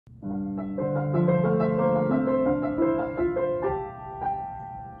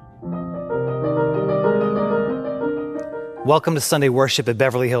Welcome to Sunday worship at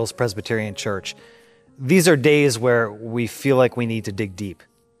Beverly Hills Presbyterian Church. These are days where we feel like we need to dig deep.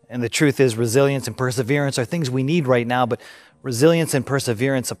 And the truth is, resilience and perseverance are things we need right now, but resilience and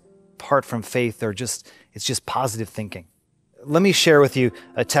perseverance apart from faith it's just positive thinking. Let me share with you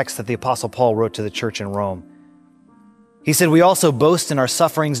a text that the Apostle Paul wrote to the church in Rome. He said, "We also boast in our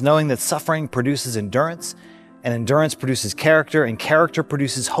sufferings, knowing that suffering produces endurance, and endurance produces character, and character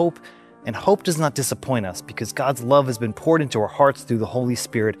produces hope. And hope does not disappoint us, because God's love has been poured into our hearts through the Holy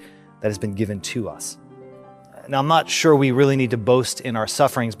Spirit that has been given to us." Now, I'm not sure we really need to boast in our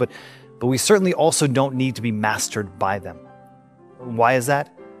sufferings, but we certainly also don't need to be mastered by them. Why is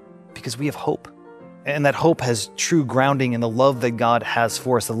that? Because we have hope. And that hope has true grounding in the love that God has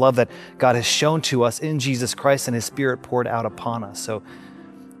for us, the love that God has shown to us in Jesus Christ and His Spirit poured out upon us. So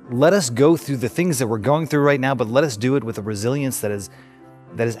let us go through the things that we're going through right now, but let us do it with a resilience that is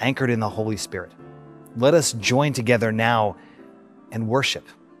anchored in the Holy Spirit. Let us join together now and worship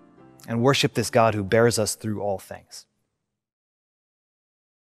this God who bears us through all things.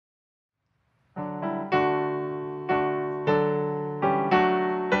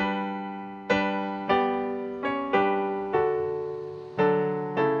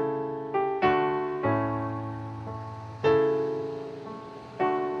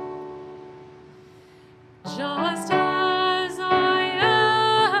 Just as I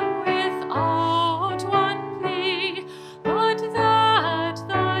am without one plea, but that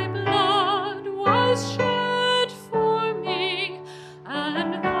thy blood was shed for me,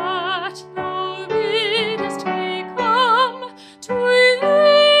 and that thou biddest me come to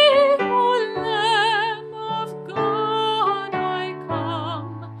thee, O Lamb of God, I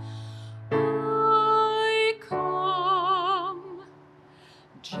come.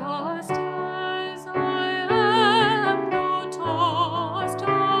 Just as I am, though tossed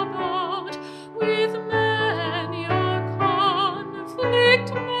about with many a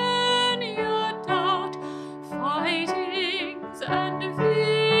conflict, many a doubt, fightings and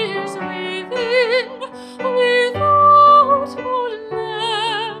fears within, without, O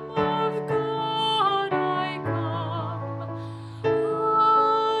Lamb of God, I come.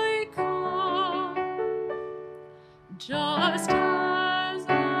 Just as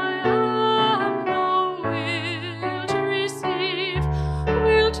I am, thou wilt receive,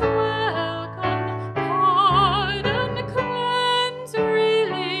 wilt welcome, pardon, cleanse,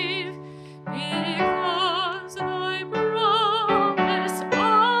 relieve, because thy promise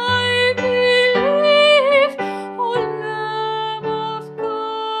I believe. O Lamb of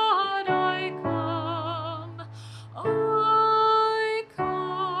God, I come, I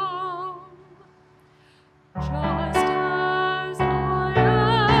come. Just as I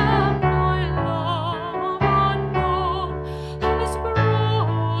am, thy love unknown has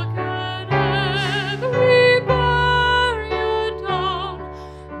broken every barrier down.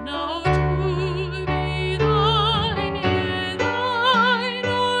 Now to be thine, yea, thine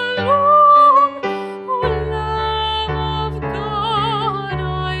alone. O Lamb of God,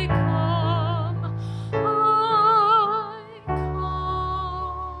 I come, I come.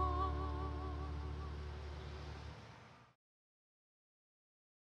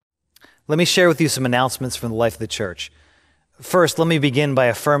 Let me share with you some announcements from the life of the church. First, let me begin by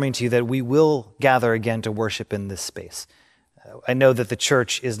affirming to you that we will gather again to worship in this space. I know that the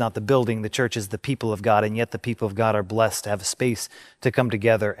church is not the building, the church is the people of God, and yet the people of God are blessed to have a space to come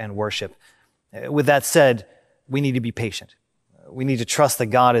together and worship. With that said, we need to be patient. We need to trust that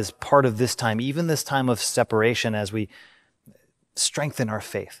God is part of this time, even this time of separation, as we strengthen our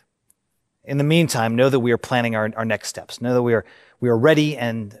faith. In the meantime, know that we are planning our next steps. Know that we are ready,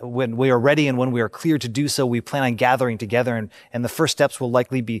 and when we are ready and when we are clear to do so, we plan on gathering together, and the first steps will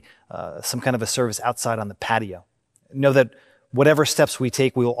likely be some kind of a service outside on the patio. Know that whatever steps we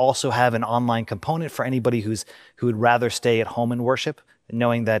take, we will also have an online component for anybody who would rather stay at home and worship,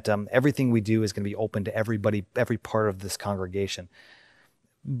 knowing that everything we do is going to be open to everybody, every part of this congregation.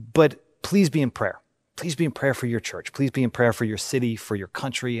 But please be in prayer. Please be in prayer for your church. Please be in prayer for your city, for your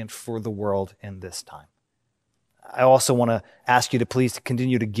country, and for the world in this time. I also want to ask you to please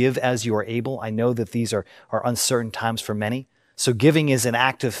continue to give as you are able. I know that these are uncertain times for many. So giving is an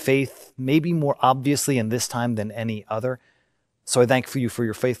act of faith, maybe more obviously in this time than any other. So I thank you for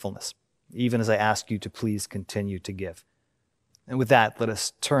your faithfulness, even as I ask you to please continue to give. And with that, let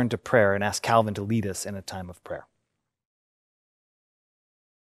us turn to prayer and ask Calvin to lead us in a time of prayer.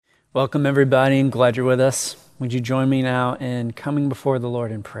 Welcome, everybody, and glad you're with us. Would you join me now in coming before the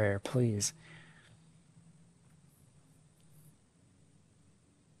Lord in prayer, please?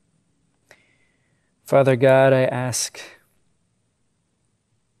 Father God, I ask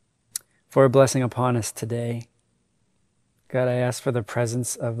for a blessing upon us today. God, I ask for the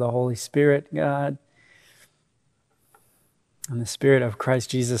presence of the Holy Spirit, God, and the Spirit of Christ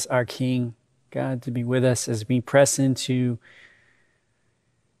Jesus, our King, God, to be with us as we press into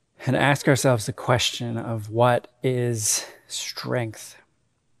and ask ourselves the question of what is strength?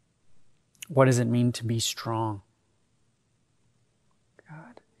 What does it mean to be strong?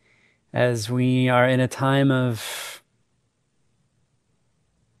 God, as we are in a time of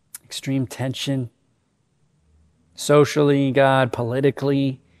extreme tension, socially, God,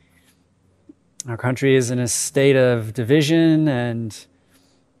 politically, our country is in a state of division and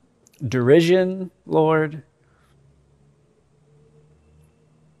derision, Lord.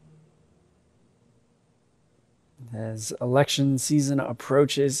 As election season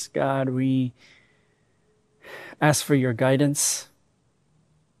approaches, God, we ask for your guidance.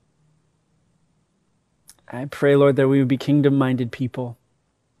 I pray, Lord, that we would be kingdom-minded people,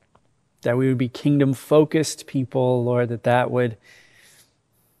 that we would be kingdom-focused people, Lord, that would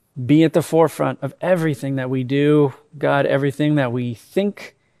be at the forefront of everything that we do, God, everything that we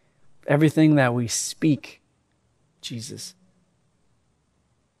think, everything that we speak, Jesus.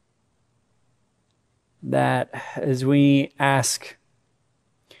 That as we ask,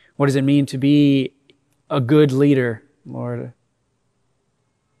 what does it mean to be a good leader, Lord,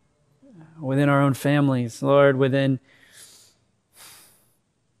 within our own families, Lord, within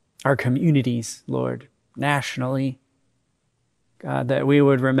our communities, Lord, nationally, God, that we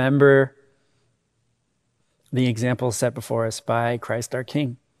would remember the example set before us by Christ our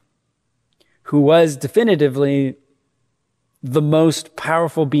King, who was definitively the most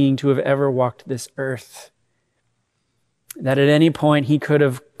powerful being to have ever walked this earth. That at any point he could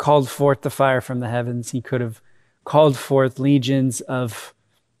have called forth the fire from the heavens. He could have called forth legions of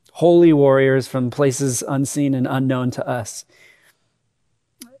holy warriors from places unseen and unknown to us.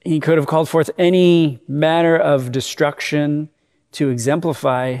 He could have called forth any manner of destruction to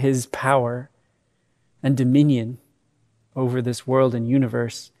exemplify his power and dominion over this world and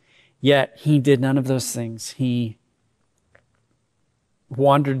universe. Yet he did none of those things. He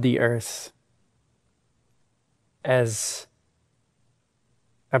wandered the earth as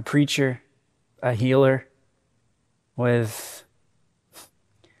a preacher, a healer, with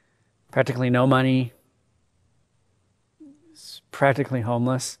practically no money, practically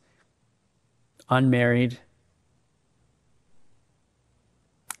homeless, unmarried.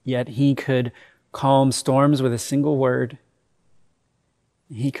 Yet he could calm storms with a single word.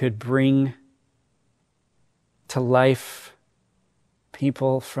 He could bring to life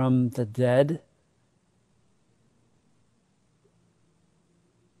people from the dead.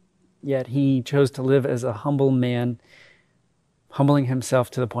 Yet he chose to live as a humble man, humbling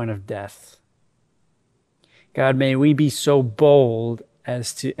himself to the point of death. God, may we be so bold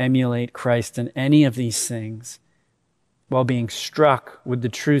as to emulate Christ in any of these things, while being struck with the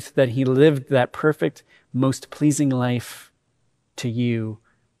truth that he lived that perfect, most pleasing life to you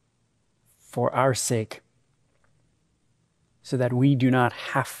for our sake, so that we do not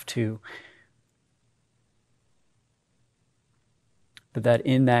have to, but that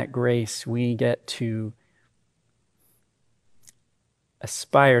in that grace we get to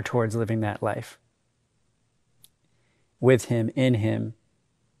aspire towards living that life with him, in him,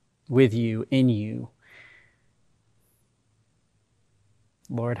 with you, in you.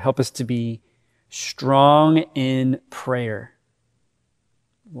 Lord, help us to be strong in prayer,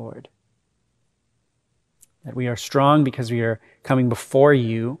 Lord. That we are strong because we are coming before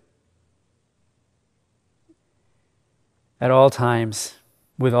you at all times,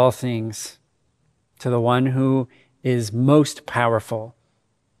 with all things, to the one who is most powerful,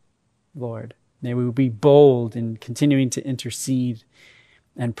 Lord. May we be bold in continuing to intercede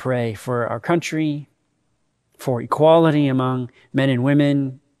and pray for our country, for equality among men and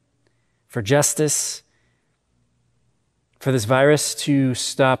women, for justice, for this virus to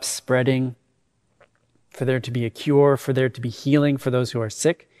stop spreading, for there to be a cure, for there to be healing for those who are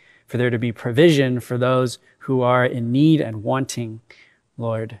sick, for there to be provision for those who are in need and wanting,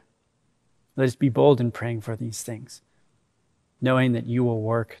 Lord. Let us be bold in praying for these things, knowing that you will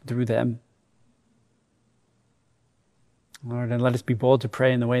work through them. Lord, and let us be bold to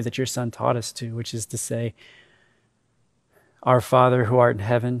pray in the way that your Son taught us to, which is to say, Our Father who art in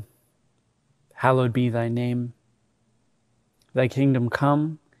heaven, hallowed be thy name. Thy kingdom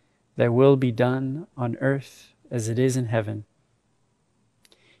come, thy will be done on earth as it is in heaven.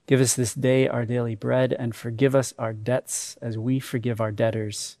 Give us this day our daily bread, and forgive us our debts as we forgive our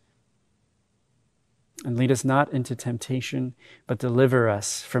debtors. And lead us not into temptation, but deliver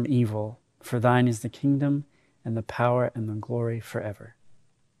us from evil. For thine is the kingdom and the power and the glory forever.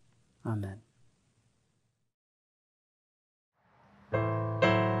 Amen.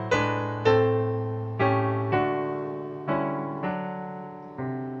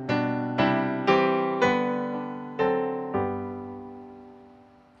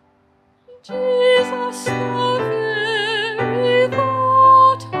 Jesus, the very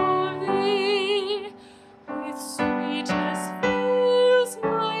thought of thee with sweetness fills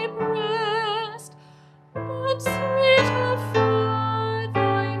my breast, but sweeter far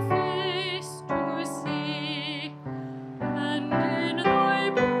thy face to see, and in thy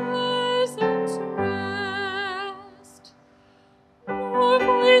presence rest. No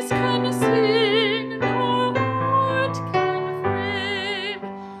voice can sing, no heart can frame,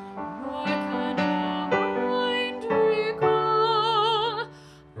 nor can the mind recall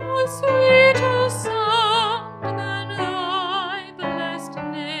a sweeter sound than thy blessed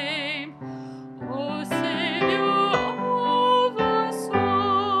name, O Saviour of us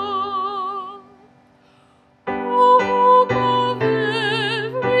all. O hope of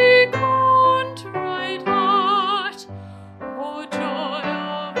every contrite heart, O joy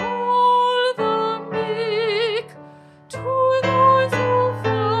of all the meek, to those who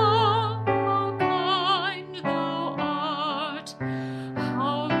fall, how kind thou art,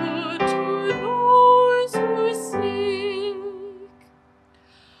 how good to those who seek.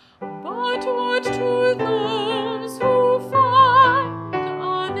 But what to those who find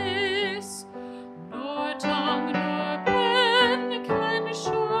are this, nor tongue nor pen can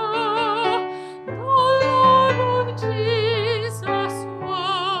show the love of Jesus,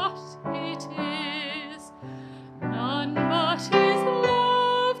 what it is. None but his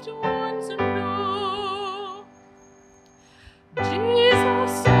loved ones know.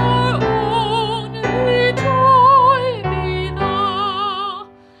 Jesus, our only joy be thou,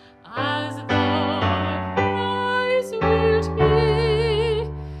 as thou Christ wilt be.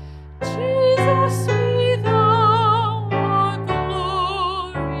 Jesus, be thou our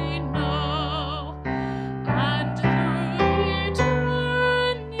glory now, and through eternity.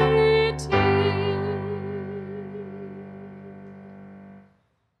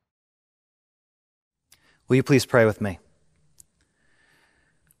 Will you please pray with me?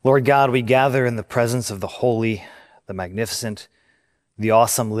 Lord God, we gather in the presence of the holy, the magnificent, the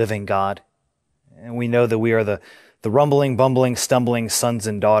awesome living God. And we know that we are the rumbling, bumbling, stumbling sons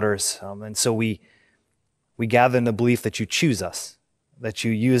and daughters. And so we gather in the belief that you choose us, that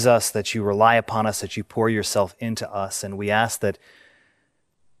you use us, that you rely upon us, that you pour yourself into us. And we ask that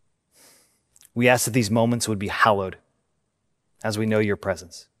these moments would be hallowed as we know your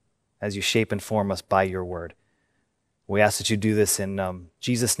presence, as you shape and form us by your word. We ask that you do this in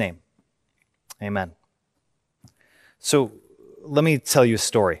Jesus' name. Amen. So let me tell you a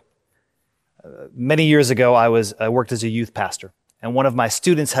story. Many years ago, I worked as a youth pastor, and one of my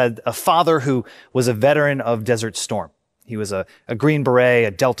students had a father who was a veteran of Desert Storm. He was a Green Beret,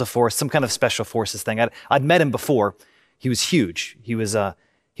 a Delta Force, some kind of special forces thing. I'd met him before. He was huge. He was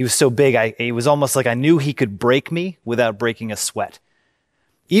so big, it was almost like I knew he could break me without breaking a sweat.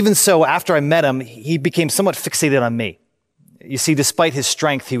 Even so, after I met him, he became somewhat fixated on me. You see, despite his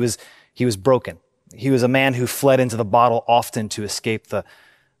strength, he was broken. He was a man who fled into the bottle often to escape the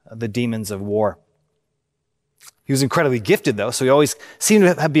demons of war. He was incredibly gifted, though, so he always seemed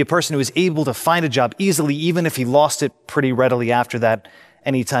to be a person who was able to find a job easily, even if he lost it pretty readily after that,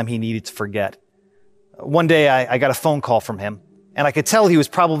 anytime he needed to forget. One day, I got a phone call from him, and I could tell he was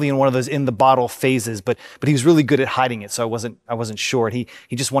probably in one of those in-the-bottle phases, but he was really good at hiding it, so I wasn't sure. He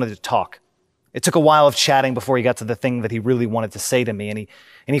just wanted to talk. It took a while of chatting before he got to the thing that he really wanted to say to me, and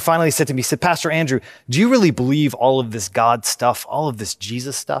he finally said to me, he said, "Pastor Andrew, do you really believe all of this God stuff, all of this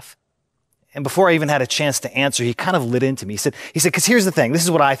Jesus stuff?" And before I even had a chance to answer, he kind of lit into me. He said, "Because here's the thing. This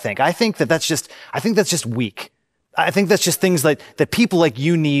is what I think. I think that's just weak. I think that's just things that people like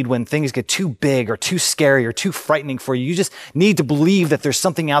you need when things get too big or too scary or too frightening for you. You just need to believe that there's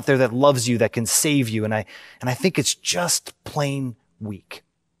something out there that loves you, that can save you. And I think it's just plain weak."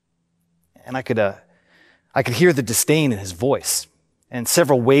 And I could hear the disdain in his voice, and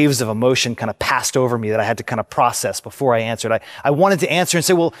several waves of emotion kind of passed over me that I had to kind of process before I answered. I wanted to answer and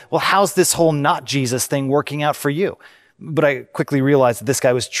say, well, how's this whole not Jesus thing working out for you? But I quickly realized that this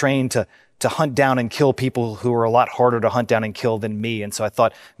guy was trained to hunt down and kill people who were a lot harder to hunt down and kill than me. And so I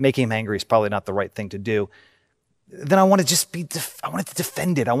thought making him angry is probably not the right thing to do. Then I wanted I wanted to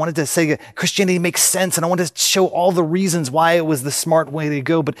defend it. I wanted to say Christianity makes sense, and I wanted to show all the reasons why it was the smart way to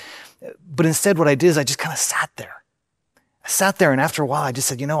go. But instead what I did is I just kind of sat there. I sat there, and after a while I just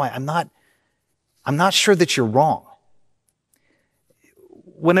said, I'm not sure that you're wrong.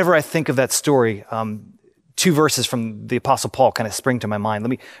 whenever I think of that story, two verses from the Apostle Paul kind of spring to my mind. Let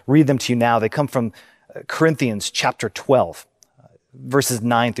me read them to you now. They come from Corinthians chapter 12, verses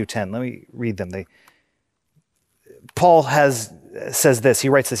 9 through 10. Let me read them. Paul says this, he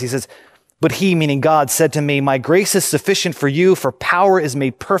writes this, he says, "But he," meaning God, "said to me, my grace is sufficient for you, for power is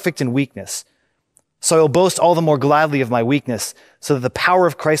made perfect in weakness. So I will boast all the more gladly of my weakness, so that the power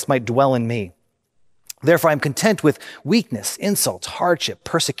of Christ might dwell in me. Therefore I am content with weakness, insults, hardship,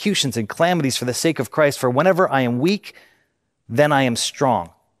 persecutions, and calamities for the sake of Christ, for whenever I am weak, then I am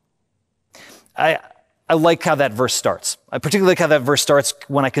strong." I like how that verse starts. I particularly like how that verse starts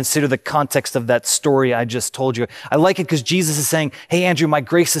when I consider the context of that story I just told you. I like it because Jesus is saying, hey, Andrew, my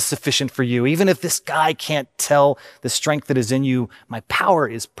grace is sufficient for you. Even if this guy can't tell the strength that is in you, my power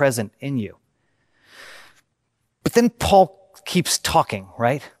is present in you. But then Paul keeps talking,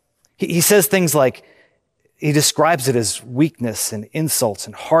 right? He says things like, he describes it as weakness and insults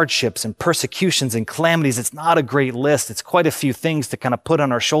and hardships and persecutions and calamities. It's not a great list. It's quite a few things to kind of put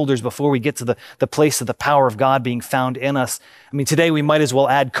on our shoulders before we get to the place of the power of God being found in us. I mean, today we might as well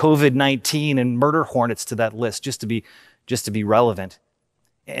add COVID-19 and murder hornets to that list just to be relevant.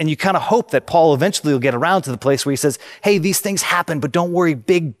 And you kind of hope that Paul eventually will get around to the place where he says, hey, these things happen, but don't worry,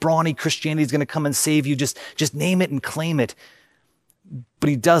 big, brawny Christianity is going to come and save you. Just name it and claim it. But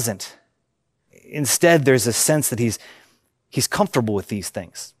he doesn't. Instead, there's a sense that he's comfortable with these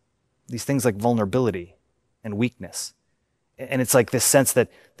things like vulnerability and weakness. And it's like this sense that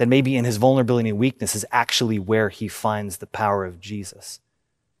maybe in his vulnerability and weakness is actually where he finds the power of Jesus.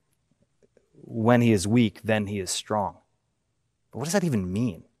 When he is weak, then he is strong. But what does that even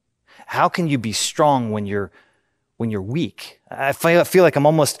mean? How can you be strong when you're weak? I feel like I'm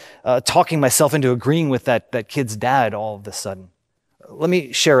almost talking myself into agreeing with that kid's dad all of a sudden. Let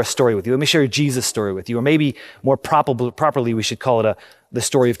me share a story with you. Let me share a Jesus story with you, or maybe more properly, we should call it the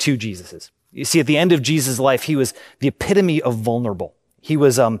story of two Jesuses. You see, at the end of Jesus' life, he was the epitome of vulnerable. He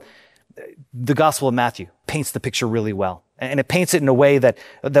was, the Gospel of Matthew paints the picture really well. And it paints it in a way that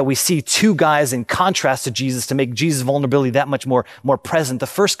we see two guys in contrast to Jesus to make Jesus' vulnerability that much more present. The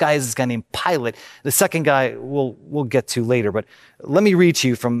first guy is this guy named Pilate. The second guy we'll get to later. But let me read to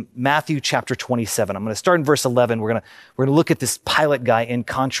you from Matthew chapter 27. I'm going to start in verse 11. We're going to look at this Pilate guy in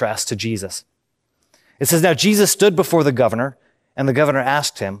contrast to Jesus. It says, "Now Jesus stood before the governor, and the governor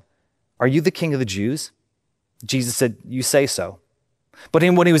asked him, 'Are you the king of the Jews?' Jesus said, 'You say so.' But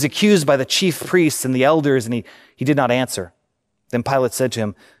when he was accused by the chief priests and the elders, and he did not answer. Then Pilate said to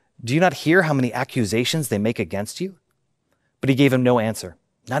him, 'Do you not hear how many accusations they make against you?' But he gave him no answer,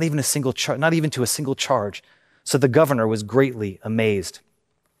 not even to a single charge. So the governor was greatly amazed."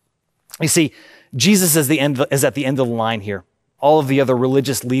 You see, Jesus is at the end of the line here. All of the other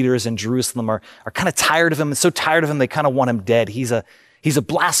religious leaders in Jerusalem are kind of tired of him, and so tired of him they kind of want him dead. He's a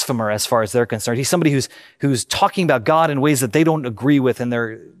blasphemer as far as they're concerned. He's somebody who's talking about God in ways that they don't agree with, and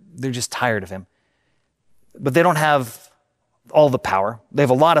they're just tired of him. But they don't have all the power. They have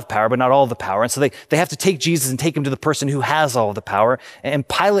a lot of power, but not all the power. And so they have to take Jesus and take him to the person who has all the power. And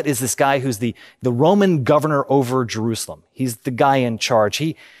Pilate is this guy who's the Roman governor over Jerusalem. He's the guy in charge.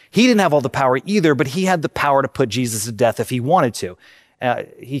 He didn't have all the power either, but he had the power to put Jesus to death if he wanted to.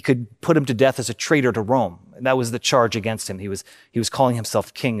 He could put him to death as a traitor to Rome. That was the charge against him. He was calling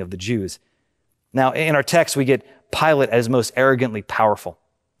himself king of the Jews. Now, in our text, we get Pilate as most arrogantly powerful.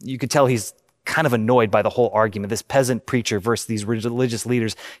 You could tell he's kind of annoyed by the whole argument. This peasant preacher versus these religious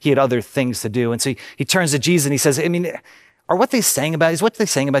leaders, he had other things to do. And so he turns to Jesus and he says, I mean, is what they saying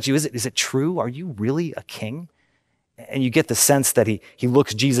about you, is it true? Are you really a king? And you get the sense that he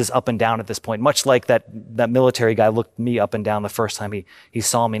looks Jesus up and down at this point, much like that military guy looked me up and down the first time he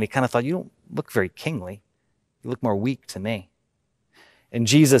saw me, and he kind of thought, you don't look very kingly. You look more weak to me. And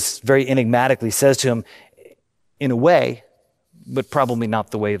Jesus very enigmatically says to him, in a way, but probably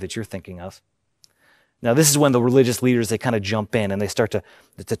not the way that you're thinking of. Now, this is when the religious leaders, they kind of jump in and they start to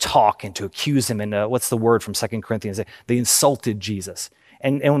talk and to accuse him. And what's the word from 2 Corinthians? They insulted Jesus.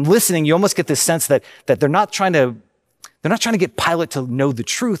 And when listening, you almost get this sense that they're not trying to get Pilate to know the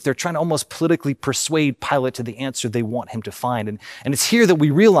truth. They're trying to almost politically persuade Pilate to the answer they want him to find. And it's here that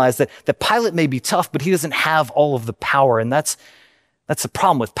we realize that Pilate may be tough, but he doesn't have all of the power. And that's the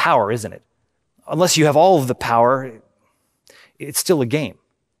problem with power, isn't it? Unless you have all of the power, it's still a game.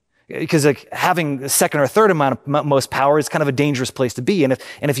 Because having the second or third amount of most power is kind of a dangerous place to be. And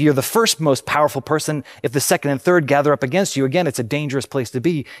if you're the first most powerful person, if the second and third gather up against you, again, it's a dangerous place to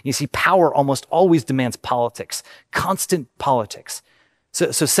be. You see, power almost always demands politics, constant politics.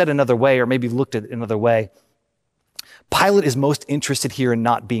 So said another way, or maybe looked at another way, Pilate is most interested here in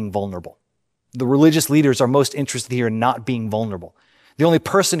not being vulnerable. The religious leaders are most interested here in not being vulnerable. The only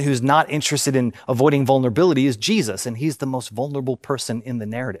person who's not interested in avoiding vulnerability is Jesus, and he's the most vulnerable person in the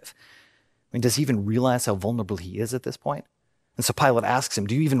narrative. I mean, does he even realize how vulnerable he is at this point? And so Pilate asks him,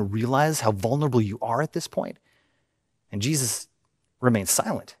 do you even realize how vulnerable you are at this point? And Jesus remains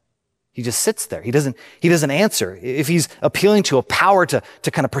silent. He just sits there. He doesn't answer. If he's appealing to a power to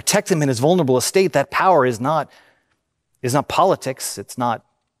kind of protect him in his vulnerable estate, that power is not politics. It's not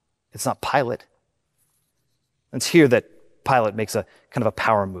Pilate. It's here that Pilate makes a kind of a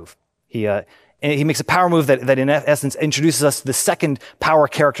power move. He makes a power move that in essence introduces us to the second power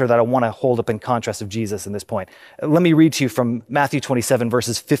character that I want to hold up in contrast of Jesus in this point. Let me read to you from Matthew 27,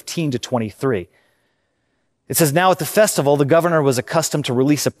 verses 15 to 23. It says, "Now at the festival, the governor was accustomed to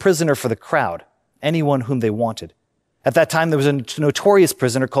release a prisoner for the crowd, anyone whom they wanted. At that time, there was a notorious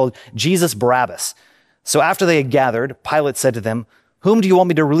prisoner called Jesus Barabbas. So after they had gathered, Pilate said to them, 'Whom do you want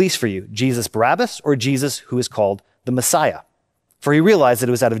me to release for you, Jesus Barabbas or Jesus who is called the Messiah?' For he realized that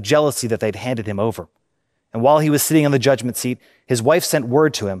it was out of jealousy that they'd handed him over. And while he was sitting on the judgment seat, his wife sent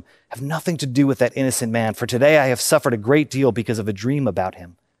word to him, 'Have nothing to do with that innocent man, for today I have suffered a great deal because of a dream about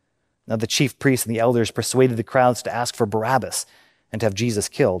him.' Now the chief priests and the elders persuaded the crowds to ask for Barabbas and to have Jesus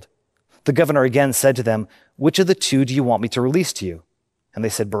killed. The governor again said to them, 'Which of the two do you want me to release to you?' And they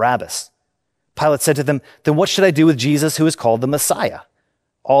said, 'Barabbas.' Pilate said to them, 'Then what should I do with Jesus who is called the Messiah?'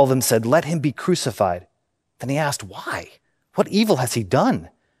 All of them said, 'Let him be crucified.' Then he asked, 'Why? What evil has he done?'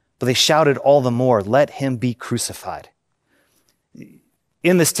 But they shouted all the more, 'Let him be crucified.'"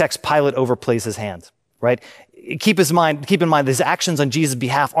 In this text, Pilate overplays his hand, right? Keep in mind, his actions on Jesus'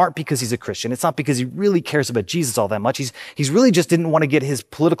 behalf aren't because he's a Christian. It's not because he really cares about Jesus all that much. He's really just didn't want to get his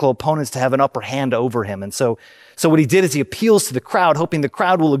political opponents to have an upper hand over him. And so what he did is he appeals to the crowd, hoping the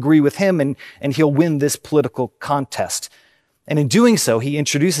crowd will agree with him and he'll win this political contest. And in doing so, he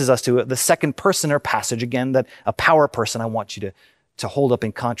introduces us to the second person or passage, again, that a power person I want you to hold up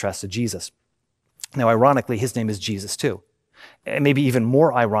in contrast to Jesus. Now, ironically, his name is Jesus too. And maybe even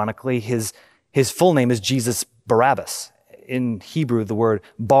more ironically, his full name is Jesus Barabbas. In Hebrew, the word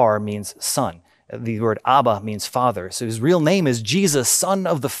bar means son. The word Abba means father. So his real name is Jesus, son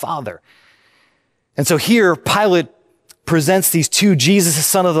of the Father. And so here, Pilate presents these two Jesus,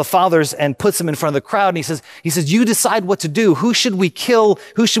 son of the fathers, and puts them in front of the crowd. And he says, "You decide what to do. Who should we kill?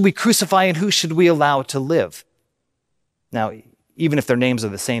 Who should we crucify? And who should we allow to live?" Now, even if their names are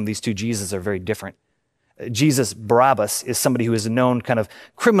the same, these two Jesus are very different. Jesus Barabbas is somebody who is a known kind of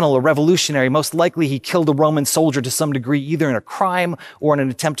criminal or revolutionary. Most likely he killed a Roman soldier to some degree, either in a crime or in an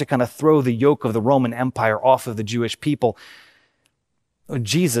attempt to kind of throw the yoke of the Roman Empire off of the Jewish people.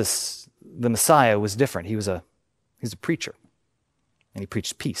 Jesus, the Messiah, was different. He's a preacher, and he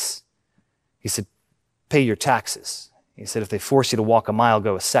preached peace. He said, "Pay your taxes." He said, "If they force you to walk a mile,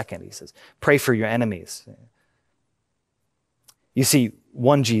 go a second." He says, "Pray for your enemies." You see,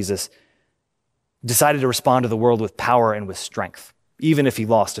 one Jesus decided to respond to the world with power and with strength, even if he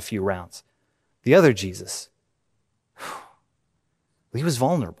lost a few rounds. The other Jesus, he was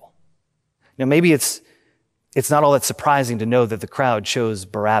vulnerable. Now, maybe it's not all that surprising to know that the crowd chose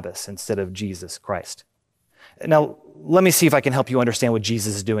Barabbas instead of Jesus Christ. Now, let me see if I can help you understand what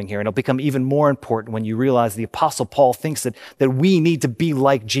Jesus is doing here, and it'll become even more important when you realize the Apostle Paul thinks that we need to be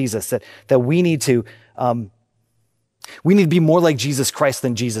like Jesus, that we need to be more like Jesus Christ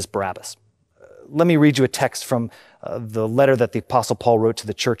than Jesus Barabbas. Let me read you a text from the letter that the Apostle Paul wrote to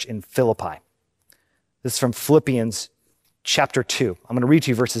the church in Philippi. This is from Philippians chapter 2. I'm going to read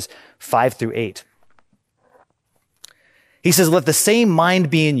to you verses 5 through 8. He says, "Let the same mind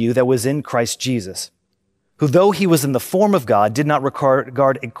be in you that was in Christ Jesus, who though he was in the form of God, did not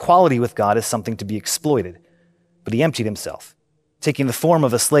regard equality with God as something to be exploited, but he emptied himself, taking the form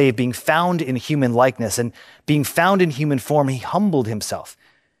of a slave, being found in human likeness, and being found in human form, he humbled himself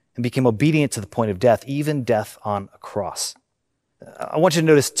and became obedient to the point of death, even death on a cross." I want you to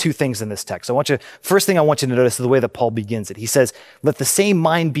notice two things in this text. First thing I want you to notice is the way that Paul begins it. He says, "Let the same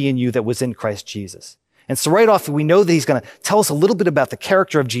mind be in you that was in Christ Jesus." And so right off, we know that he's going to tell us a little bit about the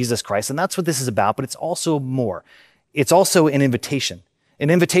character of Jesus Christ, and that's what this is about, but it's also more. It's also an invitation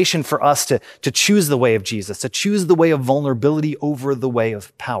for us to choose the way of Jesus, to choose the way of vulnerability over the way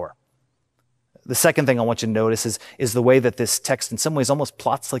of power. The second thing I want you to notice is the way that this text in some ways almost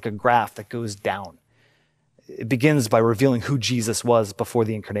plots like a graph that goes down. It begins by revealing who Jesus was before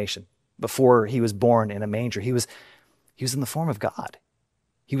the incarnation, before he was born in a manger. He was in the form of God.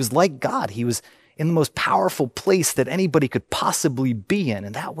 He was like God. He was in the most powerful place that anybody could possibly be in,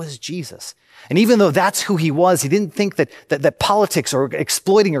 and that was Jesus. And even though that's who he was, he didn't think that politics or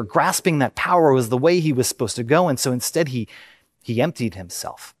exploiting or grasping that power was the way he was supposed to go, and so instead he emptied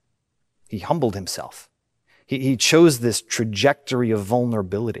himself. He humbled himself. He chose this trajectory of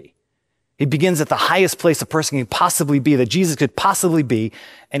vulnerability. He begins at the highest place a person can possibly be, that Jesus could possibly be,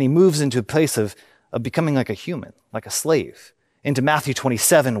 and he moves into a place of becoming like a human, like a slave, into Matthew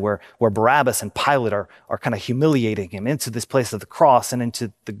 27, where Barabbas and Pilate are kind of humiliating him, into this place of the cross and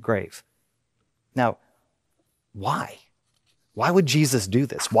into the grave. Now, why? Why would Jesus do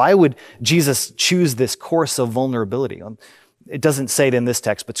this? Why would Jesus choose this course of vulnerability? It doesn't say it in this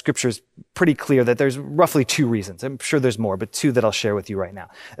text, but Scripture is pretty clear that there's roughly two reasons. I'm sure there's more, but two that I'll share with you right now.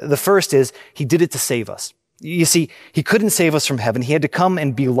 The first is he did it to save us. You see, he couldn't save us from heaven. He had to come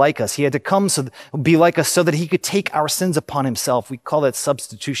and be like us. He had to come be like us so that he could take our sins upon himself. We call that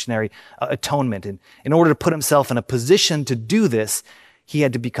substitutionary atonement. And in order to put himself in a position to do this, he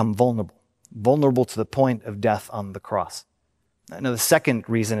had to become vulnerable to the point of death on the cross. Now, the second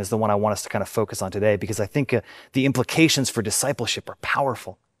reason is the one I want us to kind of focus on today, because I think the implications for discipleship are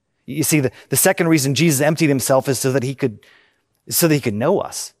powerful. You see, the second reason Jesus emptied himself is so that he could know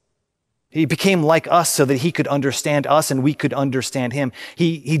us. He became like us so that he could understand us and we could understand him.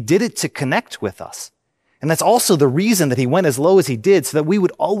 He did it to connect with us. And that's also the reason that he went as low as he did, so that we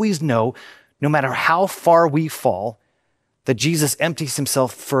would always know, no matter how far we fall, that Jesus empties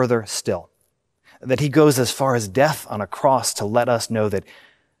himself further still. That he goes as far as death on a cross to let us know that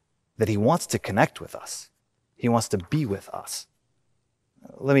he wants to connect with us. He wants to be with us.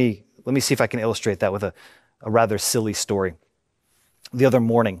 Let me see if I can illustrate that with a rather silly story. The other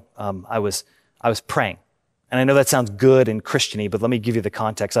morning, I was praying. And I know that sounds good and Christian-y, but let me give you the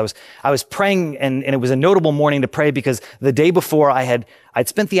context. I was praying, and it was a notable morning to pray because the day before I'd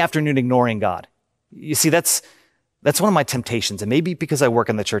spent the afternoon ignoring God. You see, that's one of my temptations. And maybe because I work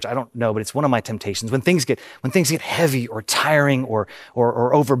in the church, I don't know, but it's one of my temptations. When things get heavy or tiring or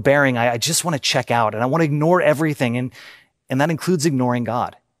overbearing, I just want to check out and I want to ignore everything. And that includes ignoring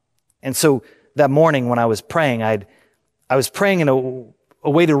God. And so that morning when I was praying, I was praying in a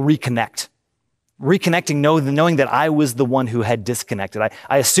way to reconnect. Reconnecting, knowing that I was the one who had disconnected.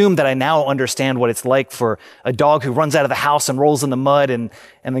 I assume that I now understand what it's like for a dog who runs out of the house and rolls in the mud and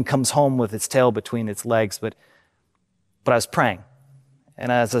then comes home with its tail between its legs. But I was praying.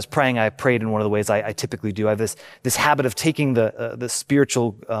 And as I was praying, I prayed in one of the ways I typically do. I have this habit of taking the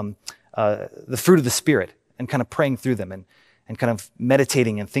spiritual, the fruit of the Spirit and kind of praying through them and kind of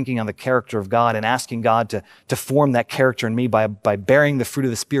meditating and thinking on the character of God and asking God to form that character in me by bearing the fruit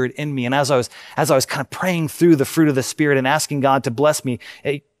of the Spirit in me. And as I was kind of praying through the fruit of the Spirit and asking God to bless me,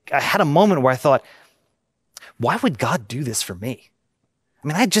 I had a moment where I thought, why would God do this for me? I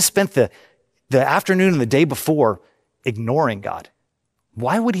mean, I had just spent the afternoon and the day before ignoring God.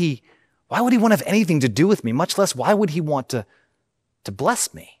 Why would he want to have anything to do with me? Much less, why would he want to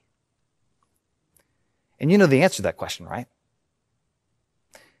bless me? And you know the answer to that question, right?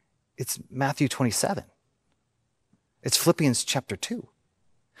 It's Matthew 27. It's Philippians chapter 2.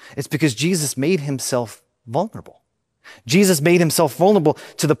 It's because Jesus made himself vulnerable. Jesus made himself vulnerable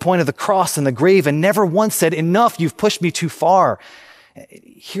to the point of the cross and the grave and never once said, enough, you've pushed me too far.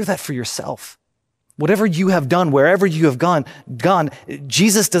 Hear that for yourself. Whatever you have done, wherever you have gone,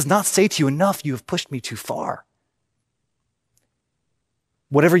 Jesus does not say to you, enough, you have pushed me too far.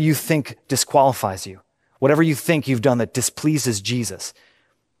 Whatever you think disqualifies you, whatever you think you've done that displeases Jesus,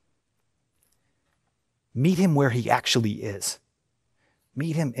 meet him where he actually is.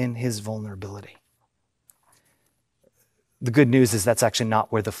 Meet him in his vulnerability. The good news is that's actually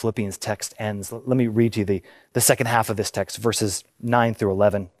not where the Philippians text ends. Let me read to you the second half of this text, verses 9 through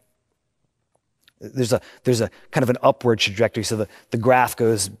 11. There's a kind of an upward trajectory, so the graph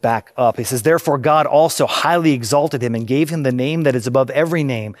goes back up. He says, therefore God also highly exalted him and gave him the name that is above every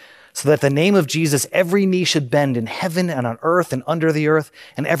name, so that the name of Jesus every knee should bend in heaven and on earth and under the earth,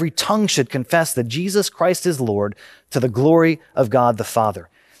 and every tongue should confess that Jesus Christ is Lord, to the glory of God the Father.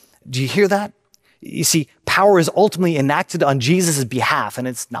 Do you hear that? You see, power is ultimately enacted on Jesus' behalf, and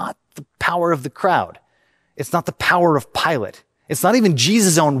it's not the power of the crowd. It's not the power of Pilate. It's not even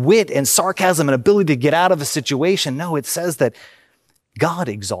Jesus' own wit and sarcasm and ability to get out of a situation. No, it says that God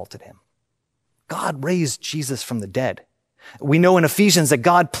exalted him. God raised Jesus from the dead. We know in Ephesians that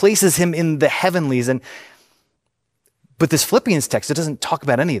God places him in the heavenlies. But this Philippians text, it doesn't talk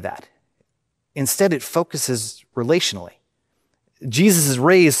about any of that. Instead, it focuses relationally. Jesus is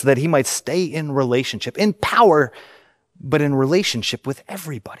raised so that he might stay in relationship, in power, but in relationship with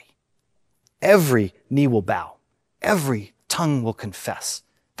everybody. Every knee will bow. Every tongue will confess.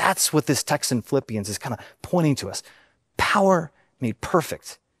 That's what this text in Philippians is kind of pointing to us. Power made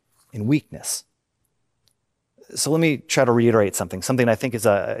perfect in weakness. So let me try to reiterate something I think is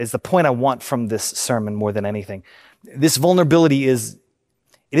the point I want from this sermon more than anything. This vulnerability is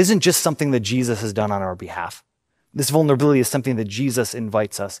It isn't just something that Jesus has done on our behalf. This vulnerability is something that Jesus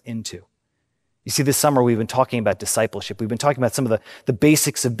invites us into. You see, this summer we've been talking about discipleship. We've been talking about some of the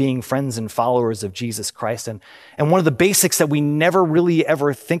basics of being friends and followers of Jesus Christ. And one of the basics that we never really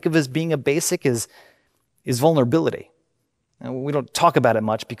ever think of as being a basic is vulnerability. And we don't talk about it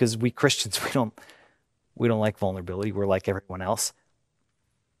much because we Christians, we don't like vulnerability. We're like everyone else.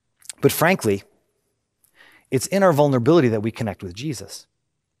 But frankly, it's in our vulnerability that we connect with Jesus.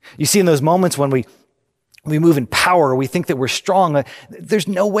 You see, in those moments when we move in power, we think that we're strong, there's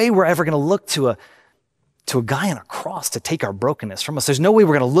no way we're ever going to look to a guy on a cross to take our brokenness from us. There's no way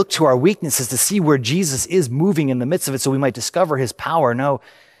we're going to look to our weaknesses to see where Jesus is moving in the midst of it so we might discover his power. No.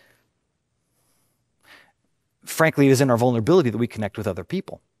 Frankly, it is in our vulnerability that we connect with other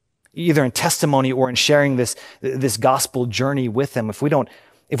people, either in testimony or in sharing this gospel journey with them. If we don't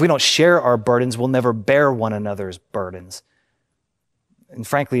share our burdens, we'll never bear one another's burdens. And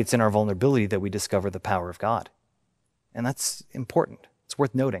frankly, it's in our vulnerability that we discover the power of God. And that's important. It's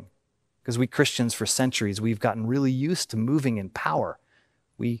worth noting. Because we Christians, for centuries, we've gotten really used to moving in power.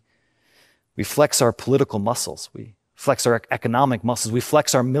 We flex our political muscles. We flex our economic muscles. We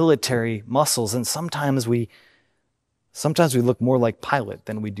flex our military muscles. And sometimes we look more like Pilate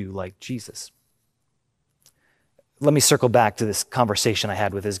than we do like Jesus. Let me circle back to this conversation I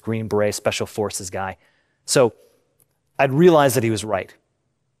had with this Green Beret Special Forces guy. So I'd realized that he was right,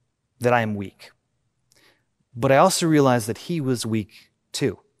 that I am weak. But I also realized that he was weak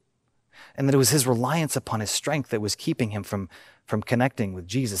too, and that it was his reliance upon his strength that was keeping him from connecting with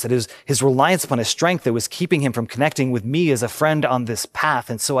Jesus. That it was his reliance upon his strength that was keeping him from connecting with me as a friend on this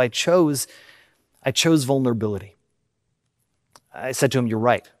path. And so I chose vulnerability. I said to him, "You're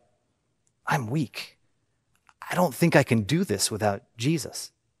right. I'm weak. I don't think I can do this without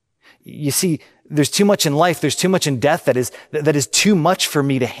Jesus. You see, there's too much in life, there's too much in death that is too much for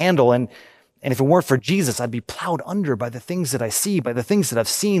me to handle. And if it weren't for Jesus, I'd be plowed under by the things that I see, by the things that I've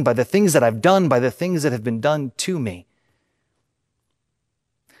seen, by the things that I've done, by the things that have been done to me.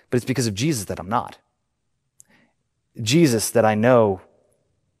 But it's because of Jesus that I'm not. Jesus that I know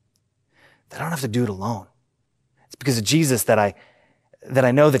that I don't have to do it alone. It's because of Jesus that I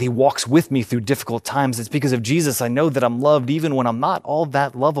know that he walks with me through difficult times. It's because of Jesus I know that I'm loved even when I'm not all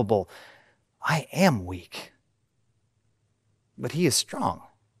that lovable. I am weak, but he is strong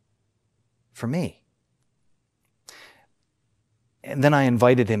for me." And then I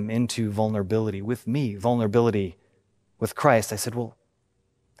invited him into vulnerability with me, vulnerability with Christ. I said, "Well,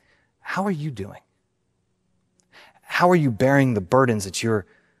 how are you doing? How are you bearing the burdens that you're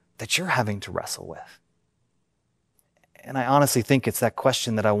having to wrestle with?" And I honestly think it's that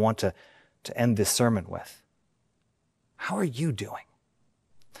question that I want to end this sermon with. How are you doing?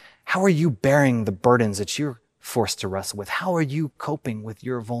 How are you bearing the burdens that you're forced to wrestle with? How are you coping with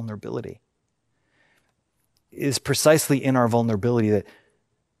your vulnerability? It is precisely in our vulnerability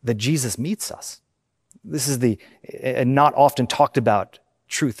that Jesus meets us. This is the not often talked about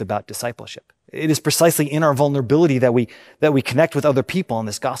truth about discipleship. It is precisely in our vulnerability that we connect with other people on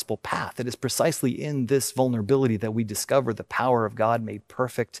this gospel path. It is precisely in this vulnerability that we discover the power of God made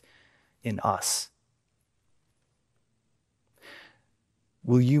perfect in us.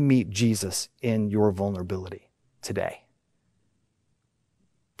 Will you meet Jesus in your vulnerability today?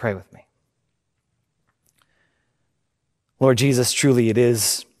 Pray with me. Lord Jesus, truly it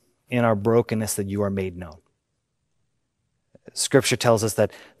is in our brokenness that you are made known. Scripture tells us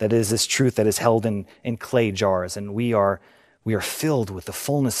that it is this truth that is held in clay jars, and we are filled with the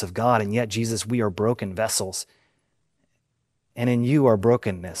fullness of God, and yet, Jesus, we are broken vessels. And in you, our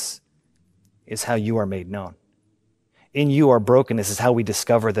brokenness is how you are made known. In you, our brokenness is how we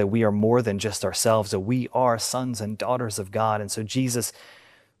discover that we are more than just ourselves, that we are sons and daughters of God. And so, Jesus,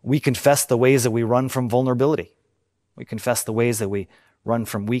 we confess the ways that we run from vulnerability. We confess the ways that we run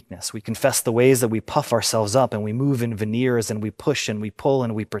from weakness. We confess the ways that we puff ourselves up and we move in veneers and we push and we pull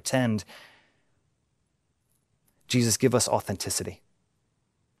and we pretend. Jesus, give us authenticity.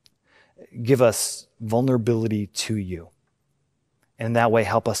 Give us vulnerability to you. And in that way,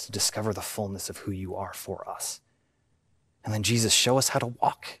 help us to discover the fullness of who you are for us. And then, Jesus, show us how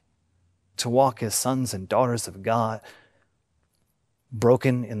to walk as sons and daughters of God,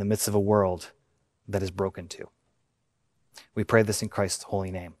 broken in the midst of a world that is broken too. We pray this in Christ's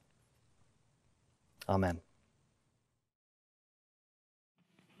holy name. Amen.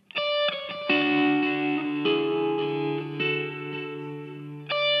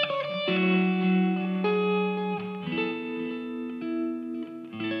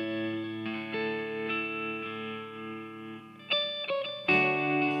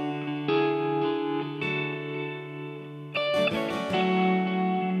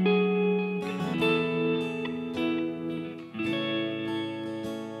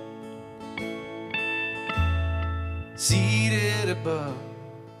 seated above,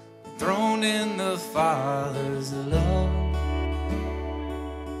 enthroned in the Father's love,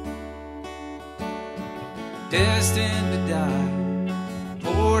 destined to die,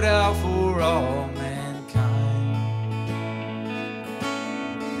 poured out for all mankind.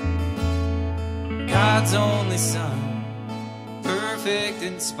 God's only Son, perfect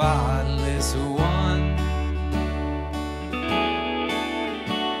and spotless one.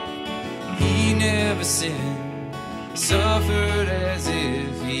 He never sinned, suffered as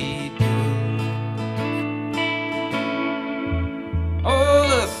if he did. All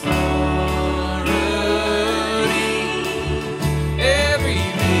authority, every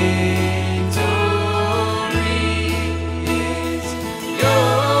victory is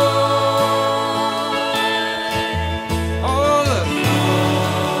yours. All authority,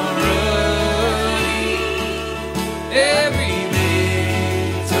 every victory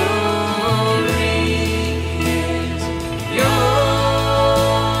is yours.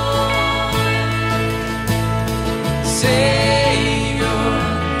 Savior,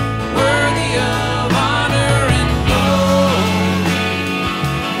 worthy of honor and glory,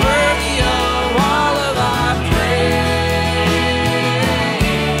 worthy of all of our praise.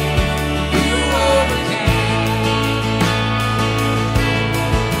 You overcame.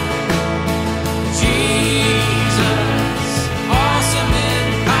 Jesus, awesome in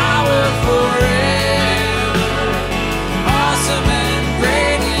power forever, awesome and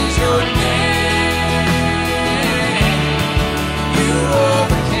great is your name. You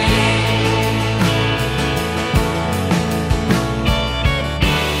overcame.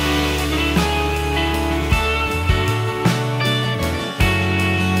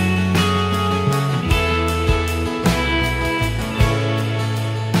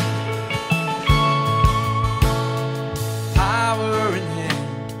 Power in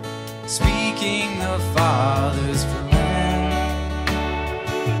hand, speaking the Father's command,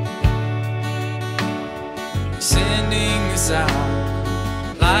 sending us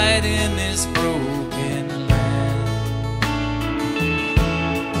out, light in this broken land.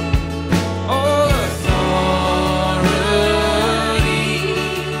 All authority,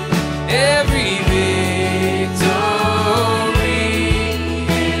 every victory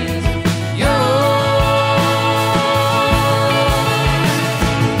is yours.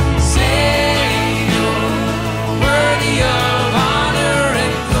 Savior, worthy of honor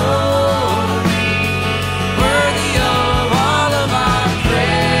and glory, worthy of all of our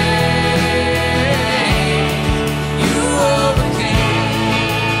praise. You overcame.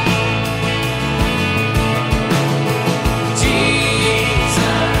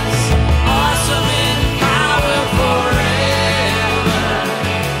 Jesus, awesome in power forever,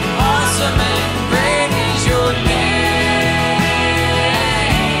 awesome and great is your name.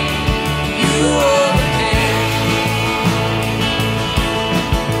 You overcame.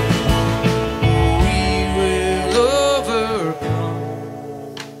 We will overcome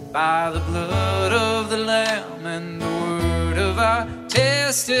by the blood of the Lamb and the word of our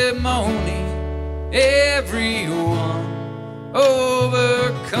testimony. Everyone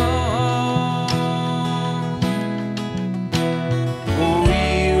overcome. We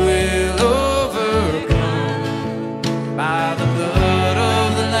will overcome by the blood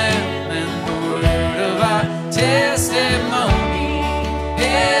of the Lamb and the word of our testimony.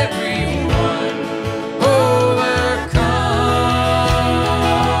 Everyone overcome.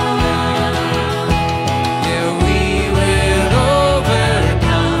 Yeah, we will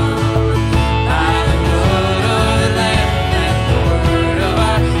overcome by the blood of the Lamb and the word of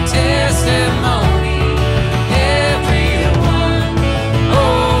our testimony. Everyone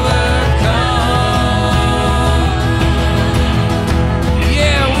overcome.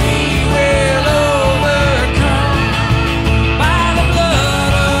 Yeah, we will overcome by the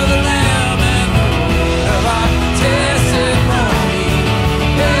blood of the Lamb and the word of our testimony.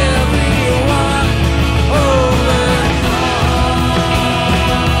 Everyone overcome.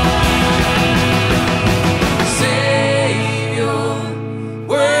 Savior,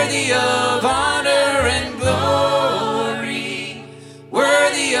 worthy of honor and glory,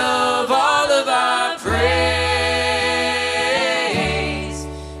 worthy of all of our praise.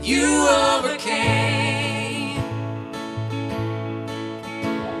 You overcame.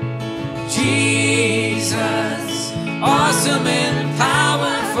 Jesus, awesome in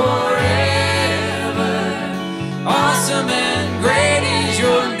power forever, awesome and great is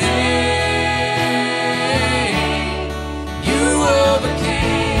your name. You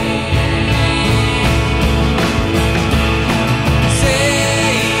overcame.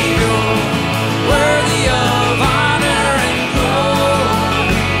 Savior, worthy of honor and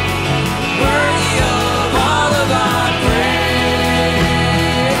glory, worthy of all of our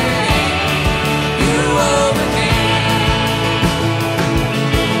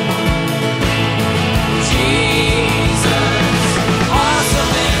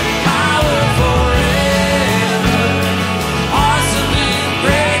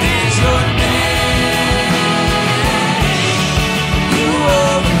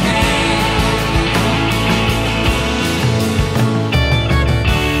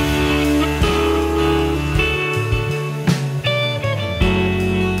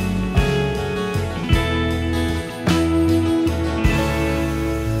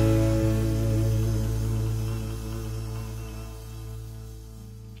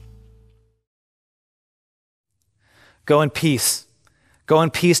Go in peace. Go in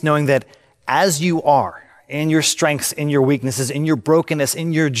peace knowing that as you are, in your strengths, in your weaknesses, in your brokenness,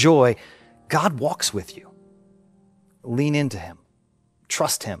 in your joy, God walks with you. Lean into him.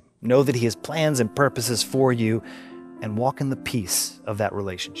 Trust him. Know that he has plans and purposes for you, and walk in the peace of that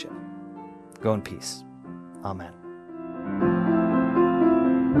relationship. Go in peace. Amen.